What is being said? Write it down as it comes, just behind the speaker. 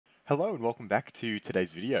Hello and welcome back to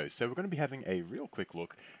today's video. So we're going to be having a real quick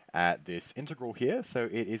look at this integral here. So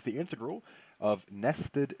it is the integral of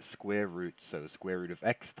nested square roots. So square root of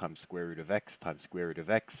x times square root of x times square root of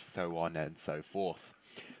x, so on and so forth.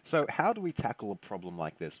 So how do we tackle a problem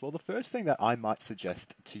like this? Well, the first thing that I might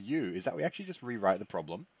suggest to you is that we actually just rewrite the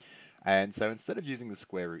problem. And so instead of using the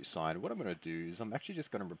square root sign, what I'm going to do is I'm actually just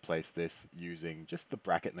going to replace this using just the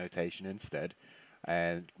bracket notation instead.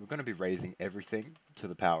 And we're going to be raising everything to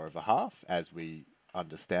the power of a half, as we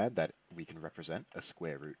understand that we can represent a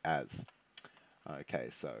square root as. Okay,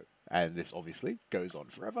 so, and this obviously goes on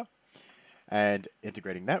forever. And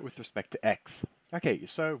integrating that with respect to x. Okay,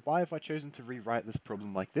 so why have I chosen to rewrite this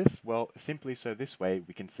problem like this? Well, simply so this way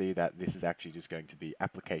we can see that this is actually just going to be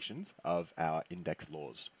applications of our index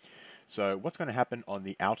laws. So what's going to happen on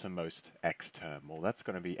the outermost x term? Well, that's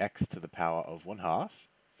going to be x to the power of 1/2.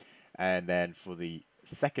 And then for the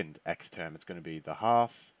second x term, it's going to be the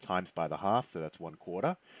half times by the half, so that's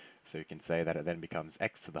 1/4. So you can say that it then becomes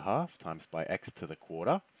x to the half times by x to the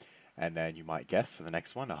quarter. And then you might guess for the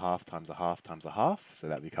next one, a half times a half times a half, so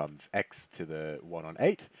that becomes x to the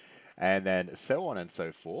 1/8. And then so on and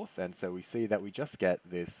so forth. And so we see that we just get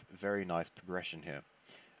this very nice progression here.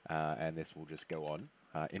 And this will just go on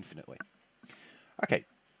infinitely. Okay,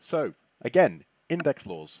 so again, index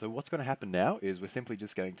laws. So what's going to happen now is we're simply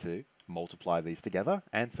just going to multiply these together.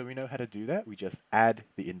 And so we know how to do that. We just add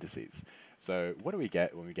the indices. So what do we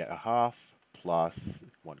get when we get a half plus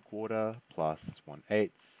 1/4 plus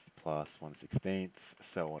 1/8 plus 1/16,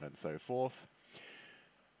 so on and so forth?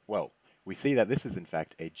 Well, we see that this is in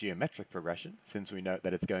fact a geometric progression, since we note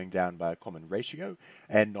that it's going down by a common ratio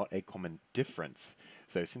and not a common difference.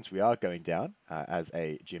 So since we are going down as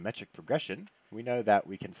a geometric progression, we know that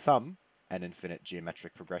we can sum an infinite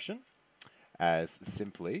geometric progression as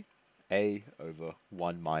simply a over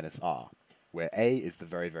 1 minus r, where a is the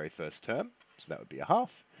very, very first term, so that would be a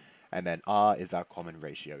half, and then r is our common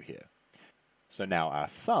ratio here. So now our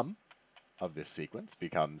sum of this sequence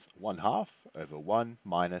becomes 1/2 over 1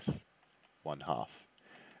 minus 1/2,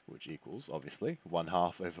 which equals, obviously,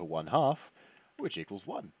 1/2 over 1/2, which equals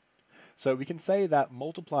 1. So we can say that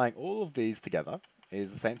multiplying all of these together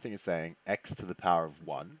is the same thing as saying x to the power of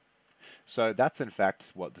 1. So that's in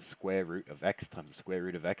fact what the square root of x times the square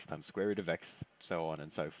root of x times the square root of x, so on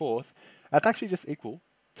and so forth. That's actually just equal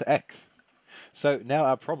to x. So now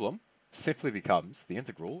our problem simply becomes the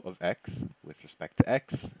integral of x with respect to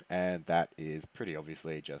x, and that is pretty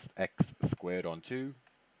obviously just x squared on 2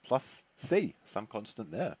 plus c, some constant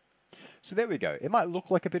there. So there we go. It might look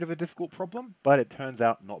like a bit of a difficult problem, but it turns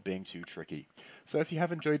out not being too tricky. So if you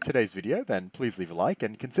have enjoyed today's video, then please leave a like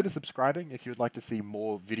and consider subscribing if you would like to see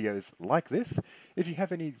more videos like this. If you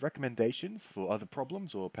have any recommendations for other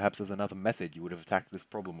problems, or perhaps there's another method you would have attacked this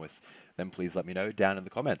problem with, then please let me know down in the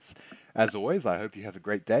comments. As always, I hope you have a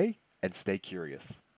great day and stay curious.